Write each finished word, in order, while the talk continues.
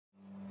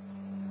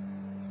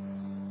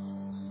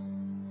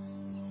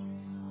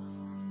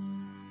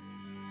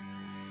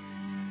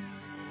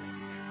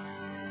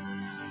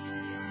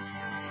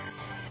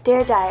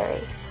Dear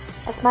Diary,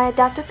 as my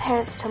adoptive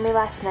parents told me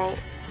last night,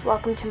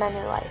 welcome to my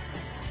new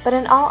life. But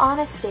in all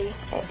honesty,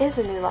 it is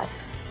a new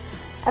life.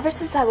 Ever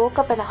since I woke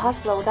up in a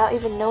hospital without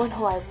even knowing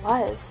who I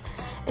was,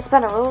 it's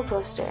been a roller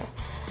coaster.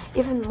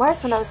 Even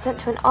worse when I was sent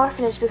to an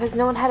orphanage because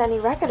no one had any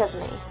record of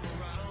me.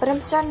 But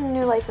I'm starting a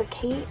new life with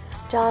Kate,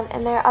 John,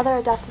 and their other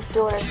adoptive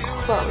daughter,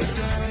 Chloe.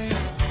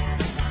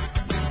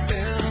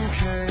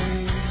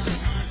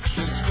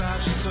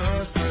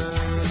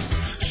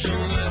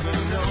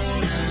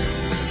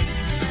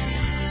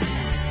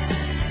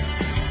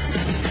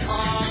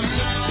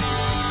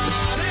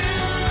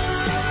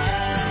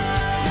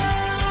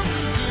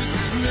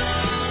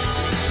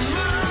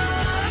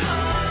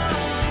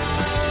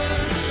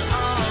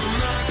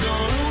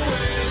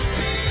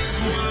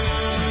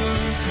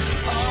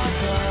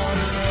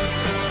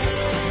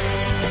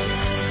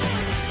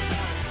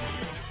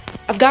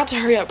 I've got to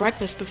hurry up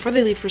breakfast before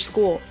they leave for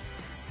school.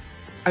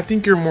 I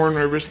think you're more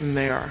nervous than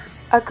they are.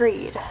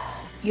 Agreed.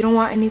 You don't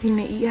want anything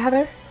to eat,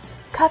 Heather?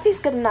 Coffee's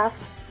good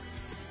enough.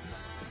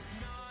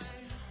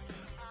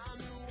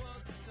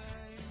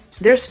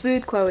 There's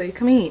food, Chloe.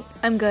 Come eat.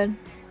 I'm good.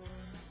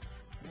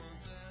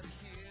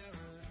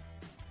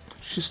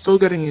 She's still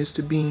getting used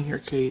to being here,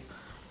 Kate.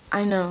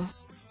 I know.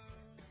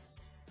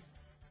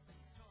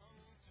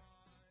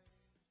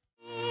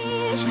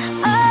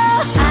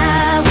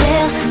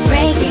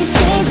 These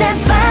chains that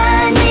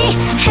bind me,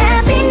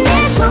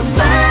 happiness will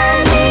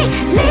find me.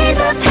 Leave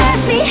the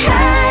past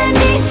behind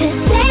me.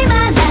 Today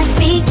my life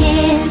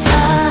begins.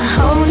 A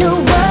whole new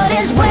world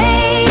is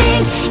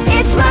waiting.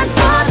 It's mine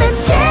for the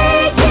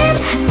taking.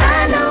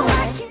 I know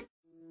I can.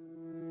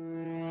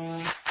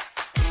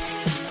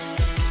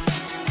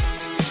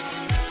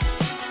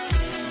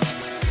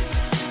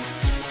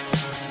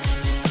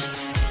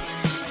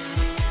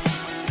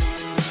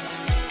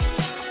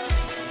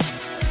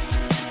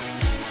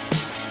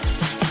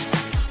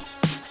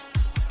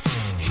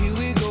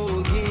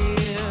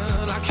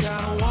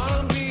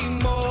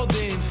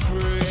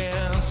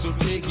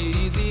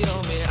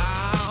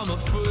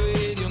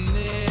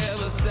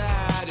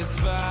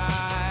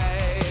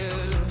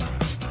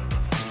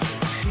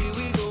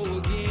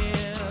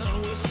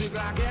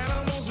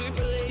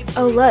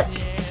 Oh look,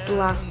 it's the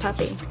lost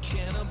puppy.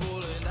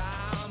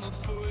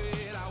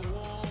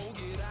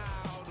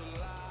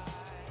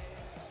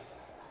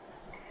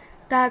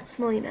 That's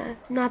Melina,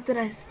 not the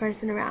nicest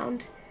person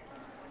around.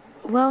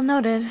 Well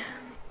noted.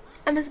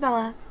 I'm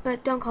Isabella,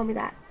 but don't call me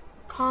that.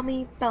 Call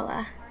me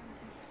Bella.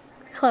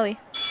 Chloe.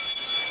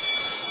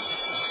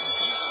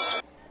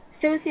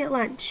 Stay with me at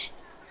lunch.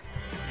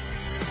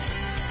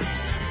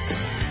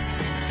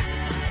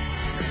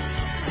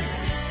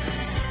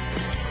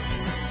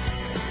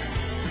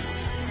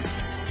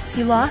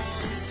 You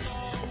lost?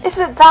 Is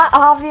it that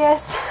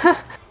obvious?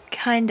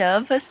 Kind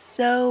of.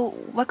 So,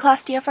 what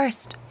class do you have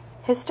first?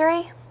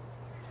 History?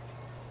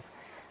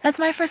 That's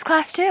my first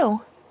class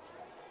too.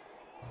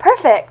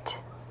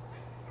 Perfect!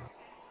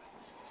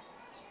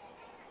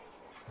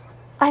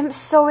 I'm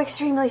so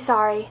extremely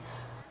sorry.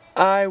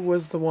 I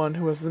was the one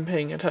who wasn't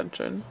paying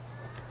attention.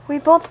 We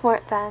both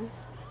weren't then.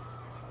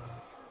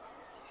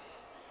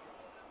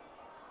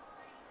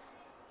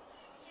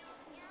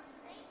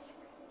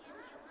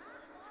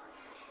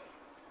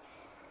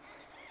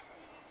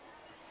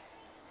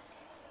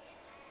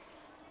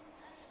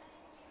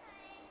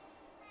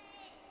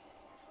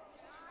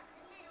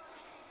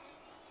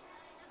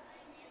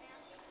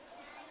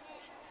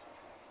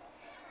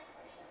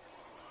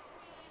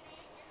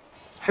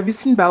 Have you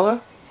seen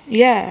Bella?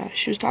 Yeah,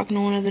 she was talking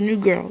to one of the new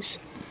girls.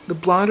 The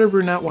blonde or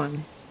brunette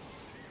one?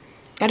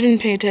 I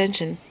didn't pay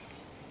attention.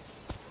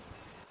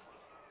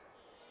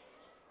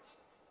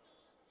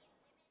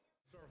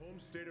 Our home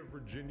state of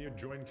Virginia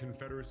joined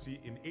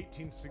Confederacy in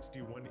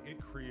 1861. It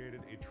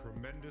created a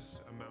tremendous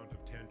amount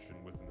of tension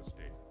within the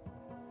state.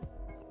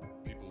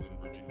 People in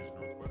Virginia's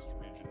northwest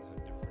region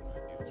had different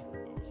ideas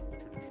from those of the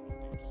traditional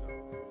Deep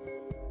South.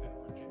 And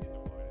Virginia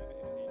divided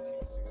in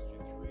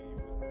 1863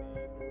 with the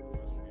northwest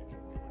region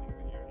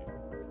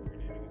joining the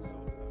Union, renaming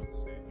itself as the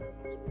state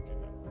of West Virginia.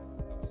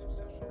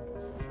 Secession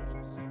concerns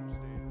the same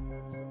state and subdivision of the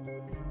same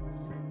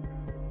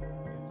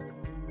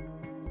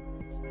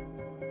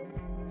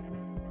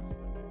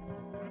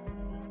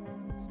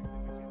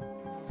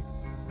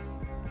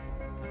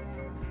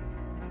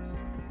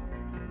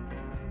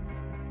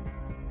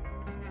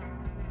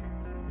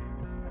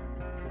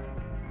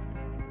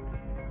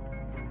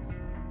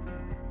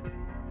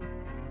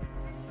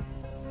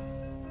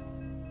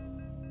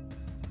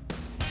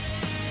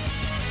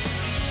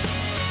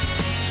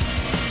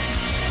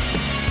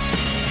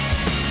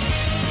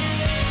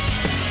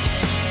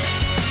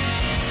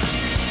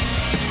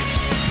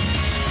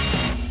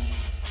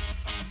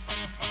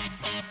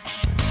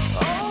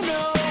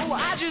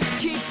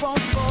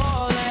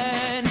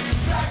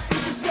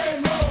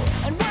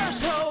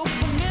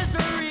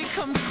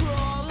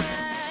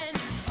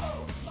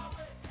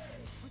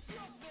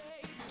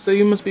So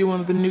you must be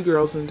one of the new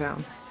girls in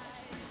town.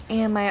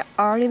 Am I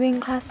already being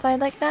classified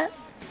like that?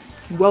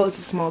 Well, it's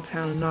a small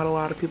town and not a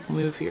lot of people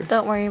move here.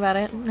 Don't worry about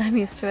it. I'm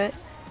used to it.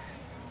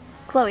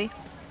 Chloe.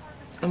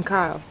 I'm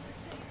Kyle.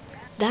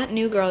 That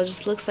new girl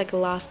just looks like a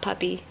lost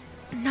puppy.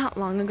 Not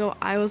long ago,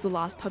 I was the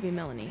lost puppy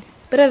Melanie.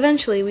 But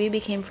eventually we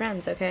became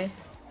friends, okay?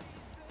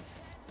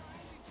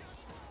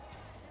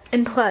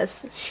 And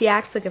plus, she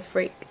acts like a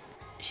freak.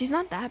 She's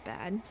not that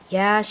bad.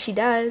 Yeah, she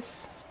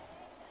does.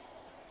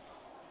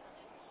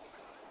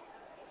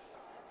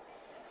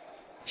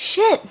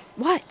 Shit!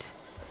 What?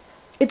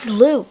 It's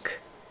Luke.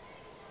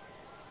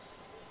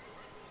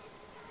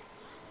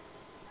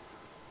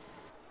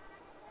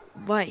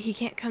 What, he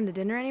can't come to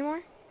dinner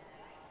anymore?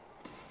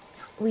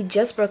 We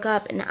just broke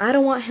up, and I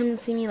don't want him to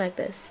see me like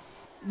this.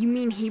 You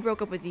mean he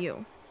broke up with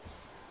you?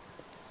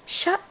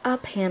 Shut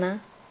up,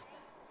 Hannah.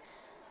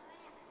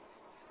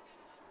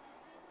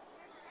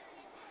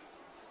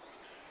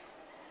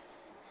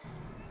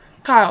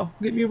 Kyle,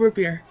 get me a root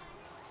beer.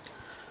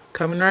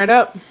 Coming right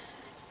up.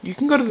 You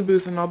can go to the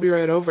booth and I'll be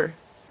right over.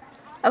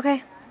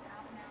 Okay.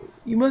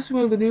 You must be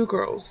one of the new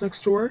girls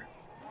next door?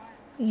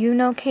 You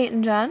know Kate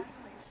and John?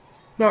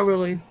 Not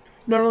really.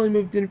 Not only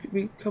moved in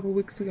a couple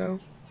weeks ago.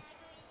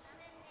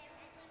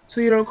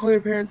 So you don't call your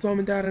parents mom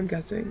and dad, I'm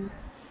guessing.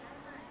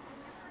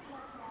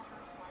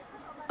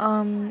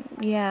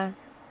 Yeah.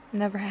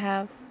 Never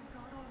have.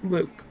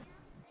 Luke.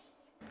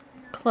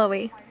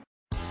 Chloe.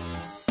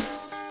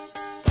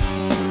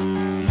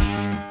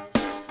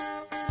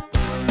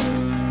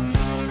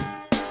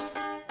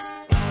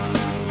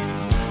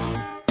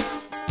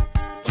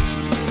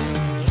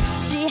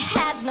 She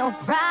has no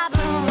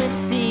problem with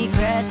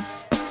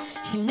secrets.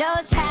 She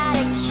knows how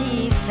to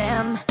keep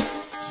them.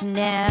 She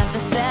never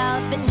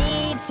felt the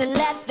need to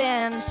let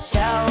them show.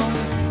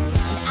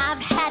 And I've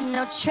had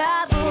no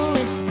trouble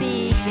with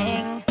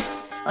speaking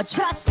or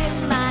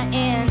trusting my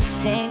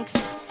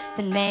instincts.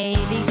 Then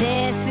maybe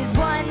this is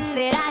one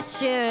that I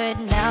should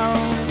know.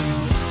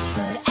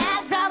 But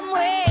as I'm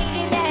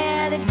waiting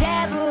there, the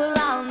devil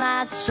on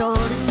my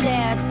shoulder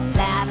stares,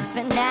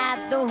 laughing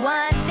at the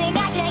one thing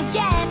I can't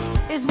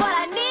get is what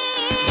I need.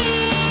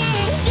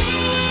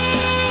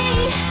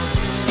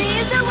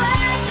 She's the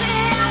word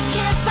that I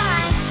can't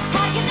find.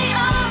 How can the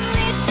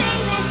only thing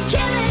that's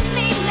killing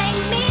me make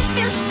me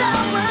feel so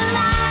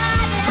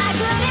alive? And I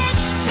couldn't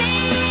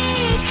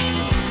speak,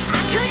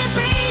 I couldn't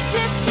breathe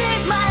to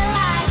save my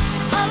life.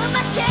 All of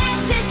my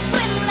chances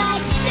swim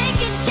like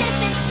sinking ships.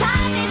 This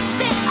time it's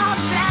it, I'll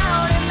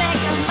drown and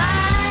make a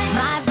mine.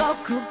 My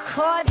vocal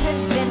cords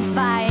have been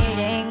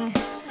fighting.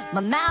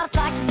 My mouth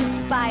likes to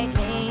spite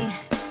me.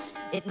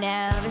 It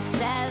never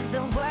says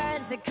the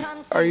words that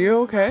come to Are you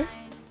okay?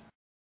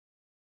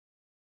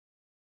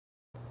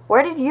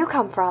 Where did you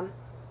come from?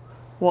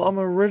 Well, I'm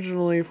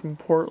originally from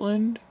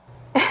Portland.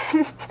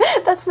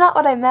 That's not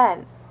what I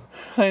meant.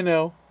 I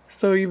know.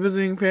 So are you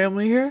visiting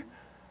family here?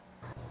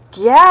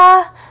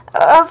 Yeah,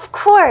 of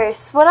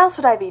course. What else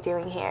would I be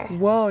doing here?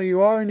 Well,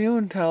 you are new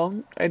in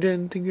town. I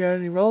didn't think you had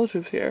any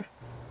relatives here.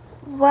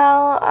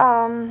 Well,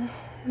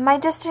 my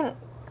distant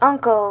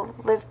uncle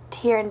lived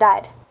here and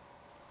died.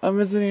 I'm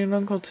visiting an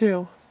uncle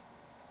too.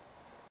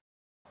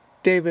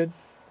 David.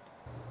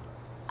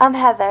 I'm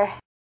Heather.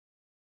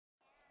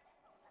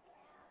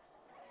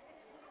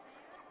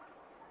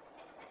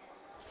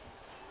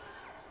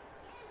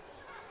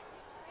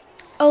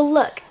 Oh,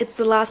 look, it's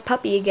the lost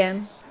puppy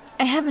again.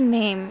 I have a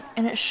name,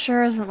 and it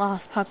sure isn't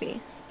Lost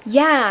Puppy.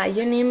 Yeah,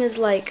 your name is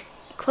like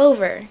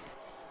Clover.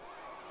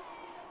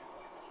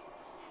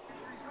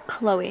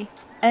 Chloe.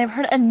 And I've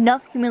heard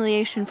enough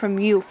humiliation from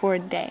you for a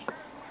day.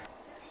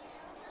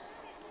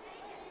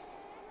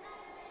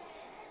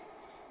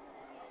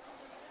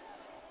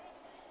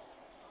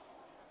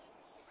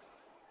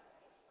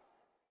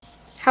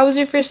 How was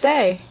your first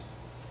day?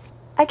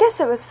 I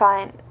guess it was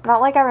fine. Not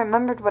like I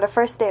remembered what a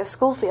first day of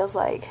school feels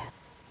like.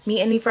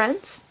 Meet any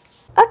friends?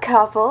 A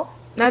couple.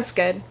 That's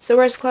good. So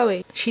where's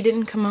Chloe? She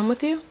didn't come home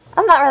with you?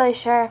 I'm not really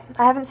sure.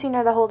 I haven't seen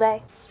her the whole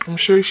day. I'm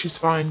sure she's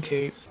fine,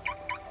 Kate.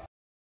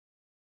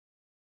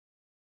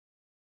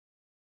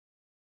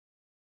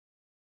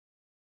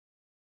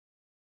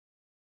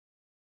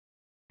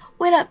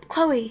 Wait up,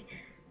 Chloe.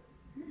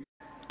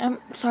 I'm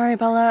sorry,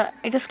 Bella.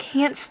 I just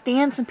can't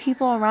stand some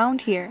people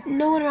around here.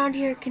 No one around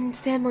here can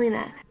stand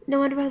Melina. No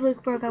wonder why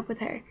Luke broke up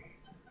with her.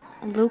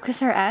 Luke is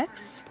her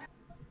ex?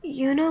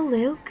 You know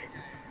Luke?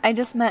 I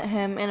just met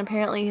him, and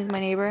apparently he's my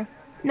neighbor.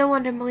 No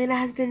wonder Melina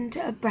has been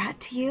a brat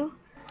to you.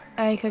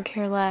 I could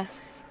care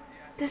less.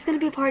 There's gonna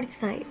be a party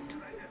tonight.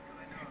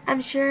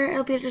 I'm sure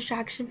it'll be a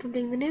distraction from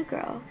being the new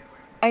girl.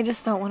 I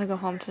just don't want to go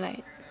home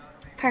tonight.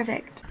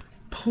 Perfect.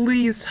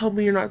 Please tell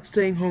me you're not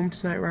staying home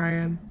tonight,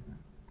 Ryan.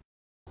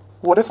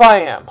 What if I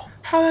am?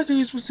 How the heck are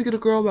you supposed to get a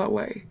girl that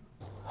way?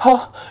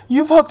 Huh,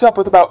 you've hooked up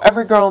with about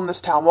every girl in this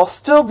town while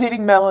still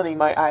dating Melanie,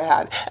 might I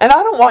add, and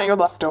I don't want your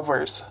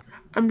leftovers.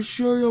 I'm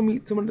sure you'll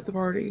meet someone at the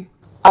party.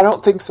 I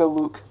don't think so,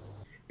 Luke.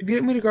 If you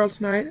don't meet a girl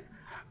tonight,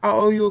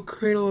 I'll owe you a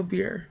cradle of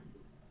beer.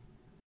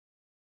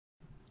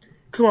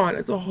 Come on,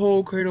 it's a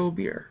whole cradle of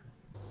beer.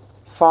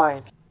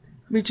 Fine.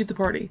 Meet you at the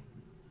party.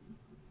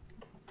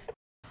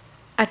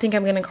 I think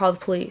I'm gonna call the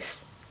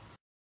police.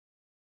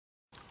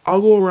 I'll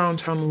go around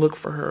town and look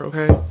for her,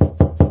 okay?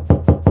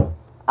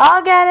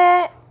 I'll get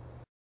it.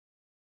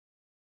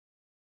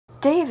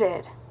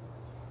 David.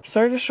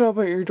 Sorry to show up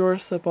at your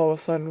doorstep all of a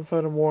sudden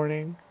without a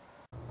warning.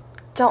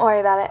 Don't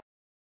worry about it.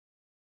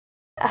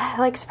 I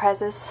like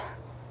surprises.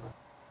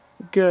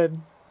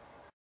 Good.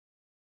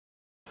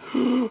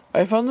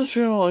 I found this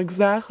journal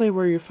exactly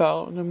where you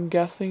fell, and I'm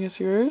guessing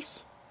it's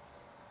yours?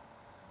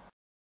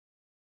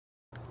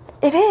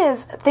 It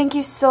is. Thank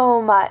you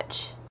so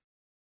much.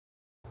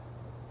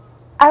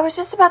 I was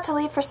just about to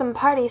leave for some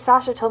party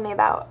Sasha told me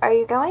about. Are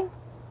you going?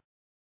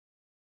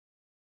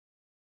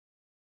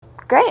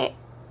 Great.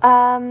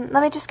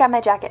 Let me just grab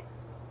my jacket.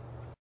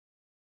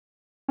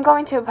 I'm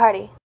going to a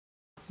party.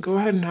 Go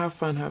ahead and have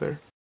fun, Heather.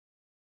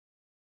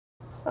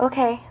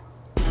 Okay.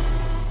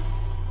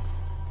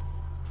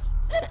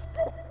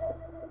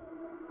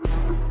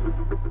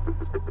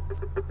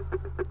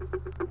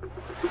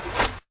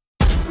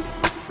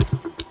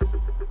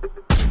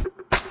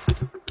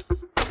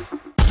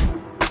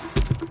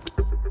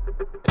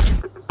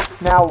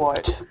 Now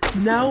what?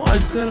 Now I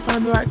just gotta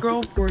find the right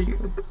girl for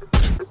you.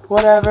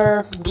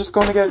 Whatever, I'm just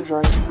going to get a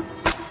drink.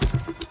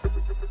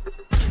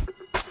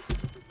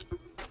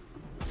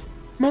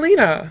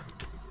 Melina!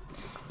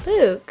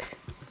 Luke,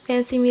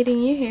 fancy meeting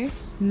you here.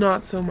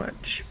 Not so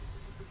much.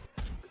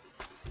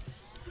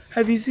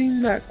 Have you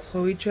seen that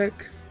Chloe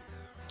chick?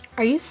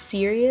 Are you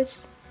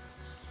serious?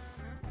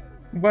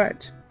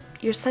 What?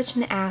 You're such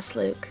an ass,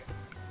 Luke.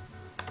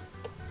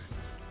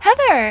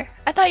 Heather,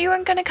 I thought you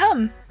weren't gonna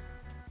come.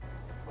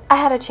 I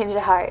had a change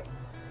of heart.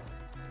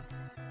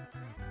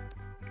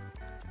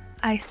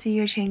 I see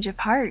your change of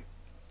heart.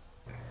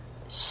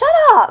 Shut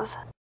up!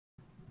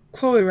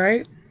 Chloe,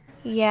 right?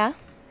 Yeah?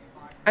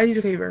 I need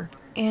a favor.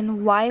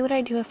 And why would I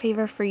do a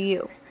favor for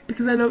you?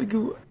 Because I know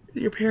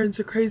your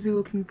parents are crazy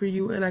looking for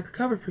you and I could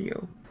cover for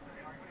you.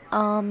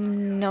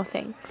 No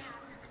thanks.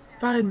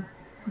 Fine.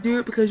 Do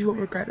it because you won't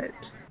regret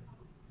it.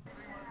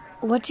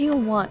 What do you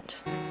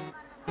want?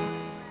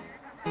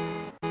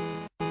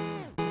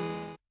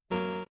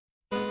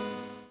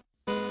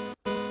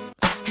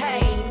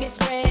 Hey, Miss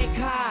Red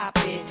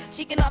Carpet,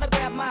 she can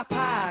autograph my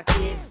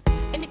pockets.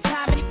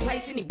 Anytime, any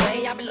place,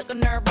 anyway, I be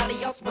looking at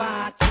everybody else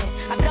watching.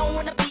 I don't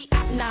wanna be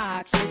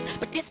obnoxious,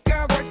 but this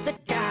girl works the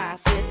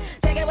gossip.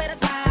 Take it with a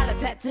smile, a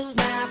tattoo's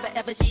mine,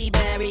 forever she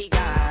very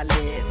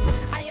godless.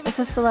 Is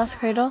this the last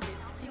cradle?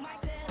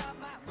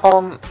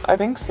 I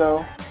think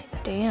so.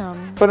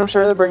 Damn. But I'm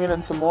sure they're bringing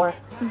in some more.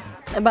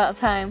 About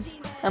time.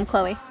 I'm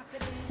Chloe.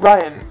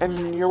 Ryan,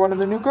 and you're one of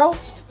the new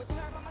girls?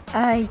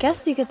 I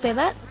guess you could say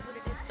that.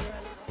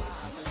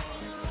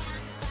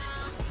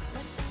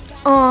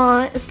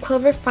 Aw, is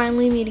Clover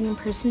finally meeting in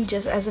person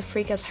just as a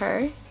freak as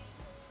her?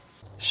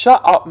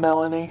 Shut up,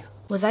 Melanie.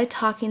 Was I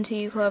talking to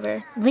you,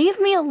 Clover? Leave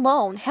me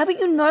alone. Haven't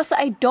you noticed that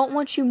I don't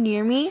want you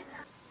near me?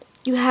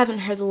 You haven't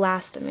heard the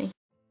last of me.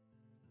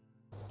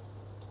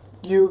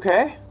 You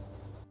okay?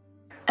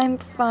 I'm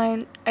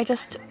fine. I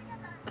just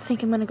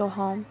think I'm gonna go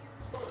home.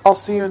 I'll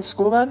see you in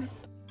school then?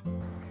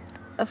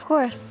 Of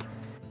course.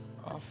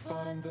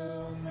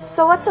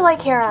 So what's it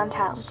like here around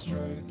town?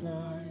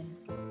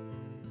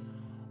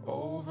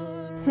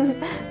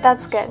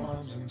 That's good.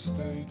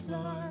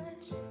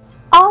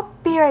 I'll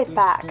be right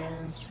back.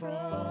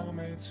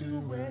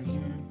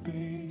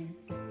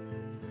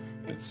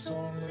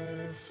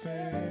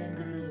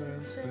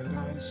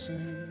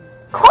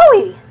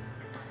 Chloe!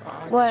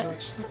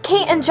 What?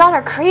 Kate and John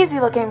are crazy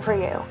looking for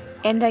you.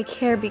 And I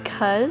care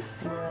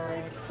because?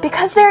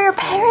 Because they're your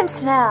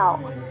parents now.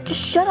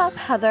 Just shut up,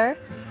 Heather.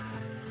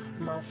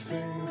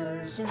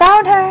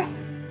 Found her.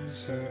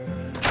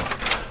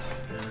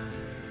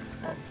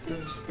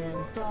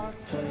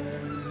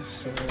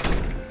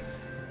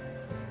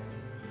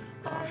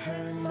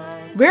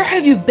 Where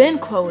have you been,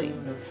 Chloe?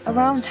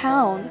 Around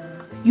town.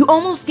 You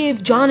almost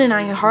gave John and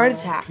I a heart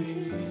attack.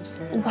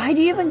 Why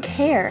do you even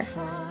care?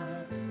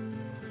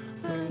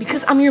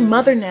 Because I'm your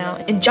mother now,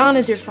 and John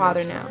is your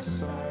father now.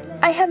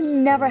 I have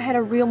never had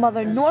a real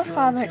mother nor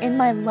father in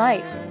my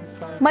life.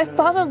 My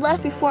father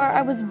left before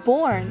I was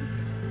born.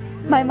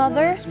 My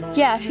mother?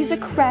 Yeah, she's a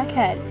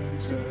crackhead.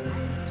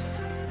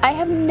 I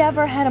have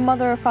never had a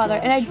mother or father,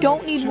 and I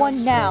don't need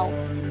one now.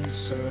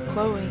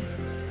 Chloe.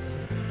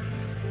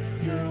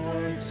 Your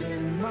words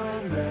in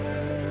my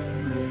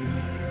memory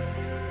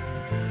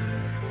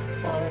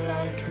are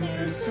like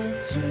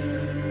music to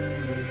me.